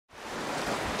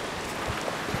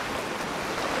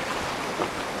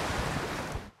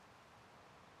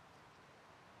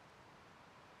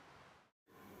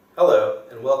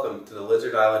and welcome to the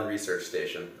Lizard Island Research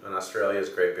Station on Australia's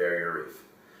Great Barrier Reef.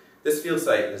 This field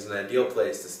site is an ideal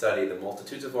place to study the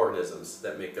multitudes of organisms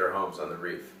that make their homes on the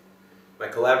reef. My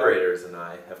collaborators and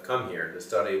I have come here to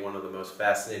study one of the most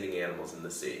fascinating animals in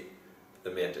the sea, the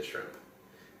mantis shrimp.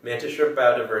 Mantis shrimp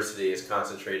biodiversity is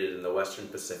concentrated in the western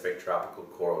Pacific tropical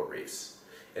coral reefs,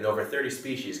 and over 30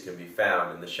 species can be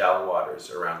found in the shallow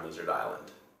waters around Lizard Island.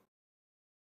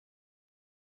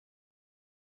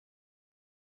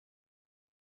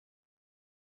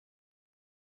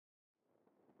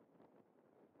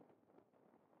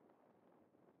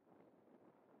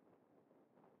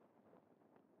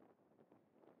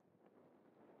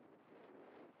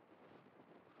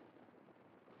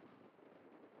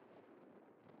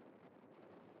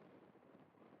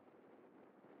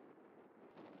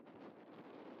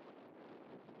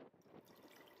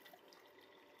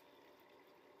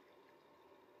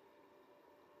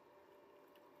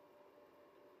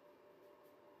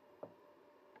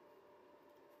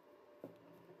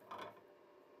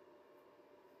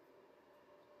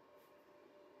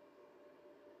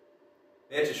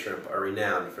 Mantis shrimp are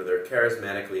renowned for their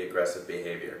charismatically aggressive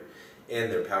behavior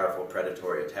and their powerful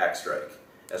predatory attack strike,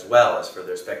 as well as for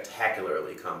their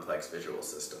spectacularly complex visual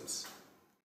systems.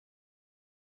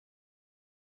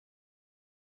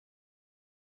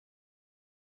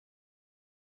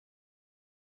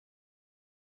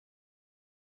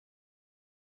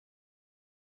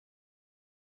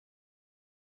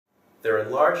 Their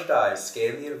enlarged eyes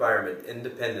scan the environment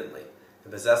independently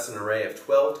and possess an array of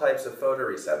 12 types of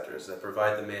photoreceptors that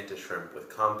provide the mantis shrimp with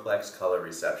complex color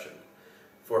reception.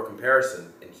 For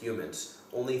comparison, in humans,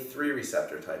 only 3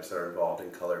 receptor types are involved in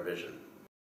color vision.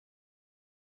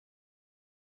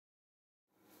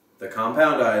 The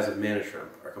compound eyes of mantis shrimp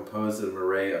are composed of an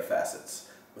array of facets,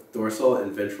 with dorsal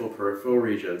and ventral peripheral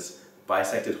regions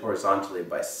bisected horizontally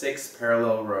by 6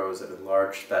 parallel rows of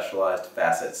enlarged specialized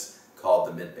facets called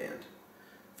the midband.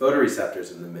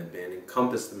 Photoreceptors in the midband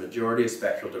encompass the majority of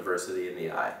spectral diversity in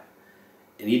the eye.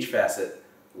 In each facet,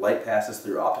 light passes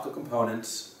through optical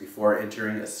components before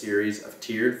entering a series of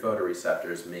tiered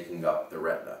photoreceptors making up the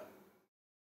retina.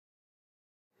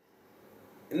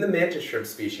 In the mantis shrimp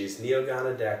species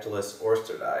Neogonodactylus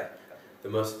oesterdi, the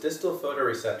most distal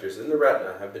photoreceptors in the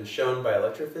retina have been shown by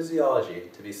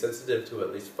electrophysiology to be sensitive to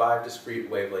at least 5 discrete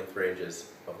wavelength ranges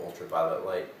of ultraviolet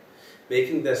light,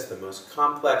 making this the most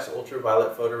complex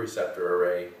ultraviolet photoreceptor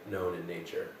array known in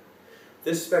nature.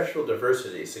 This spectral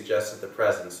diversity suggests the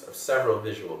presence of several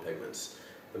visual pigments,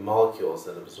 the molecules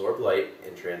that absorb light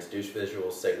and transduce visual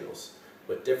signals,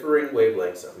 with differing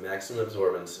wavelengths of maximum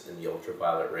absorbance in the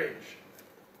ultraviolet range.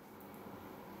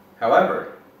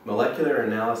 However, molecular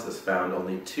analysis found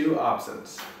only 2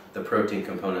 opsins, the protein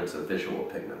components of visual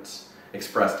pigments,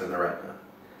 expressed in the retina.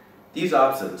 These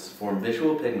opsins form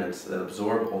visual pigments that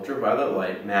absorb ultraviolet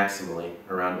light maximally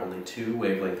around only 2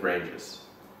 wavelength ranges.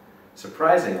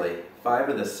 Surprisingly, 5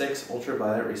 of the 6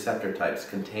 ultraviolet receptor types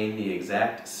contain the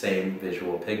exact same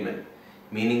visual pigment,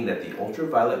 meaning that the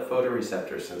ultraviolet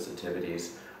photoreceptor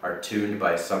sensitivities are tuned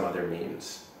by some other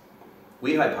means.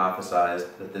 We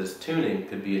hypothesized that this tuning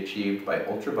could be achieved by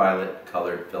ultraviolet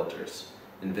colored filters,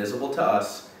 invisible to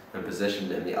us and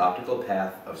positioned in the optical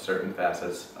path of certain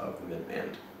facets of the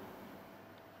midband.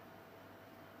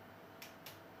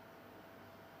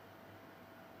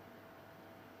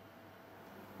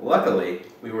 Luckily,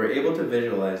 we were able to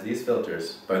visualize these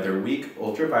filters by their weak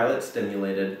ultraviolet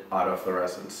stimulated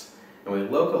autofluorescence, and we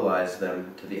localized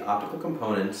them to the optical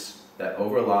components that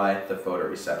overlie the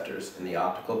photoreceptors in the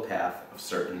optical path of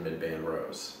certain midband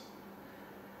rows.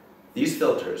 These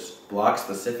filters block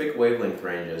specific wavelength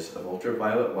ranges of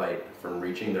ultraviolet light from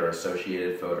reaching their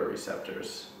associated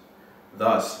photoreceptors,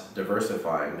 thus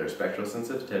diversifying their spectral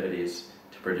sensitivities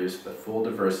to produce the full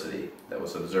diversity that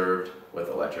was observed with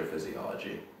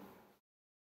electrophysiology.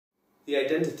 The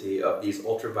identity of these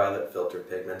ultraviolet filter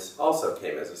pigments also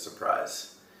came as a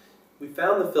surprise. We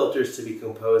found the filters to be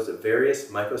composed of various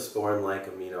mycosporin-like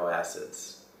amino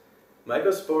acids.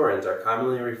 Mycosporins are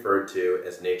commonly referred to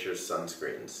as nature's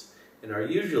sunscreens and are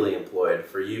usually employed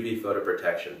for UV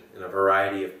photoprotection in a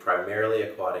variety of primarily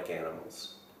aquatic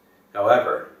animals.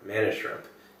 However, mantis shrimp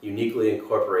uniquely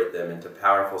incorporate them into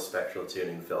powerful spectral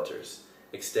tuning filters,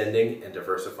 extending and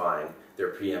diversifying their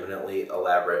preeminently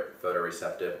elaborate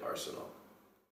photoreceptive arsenal.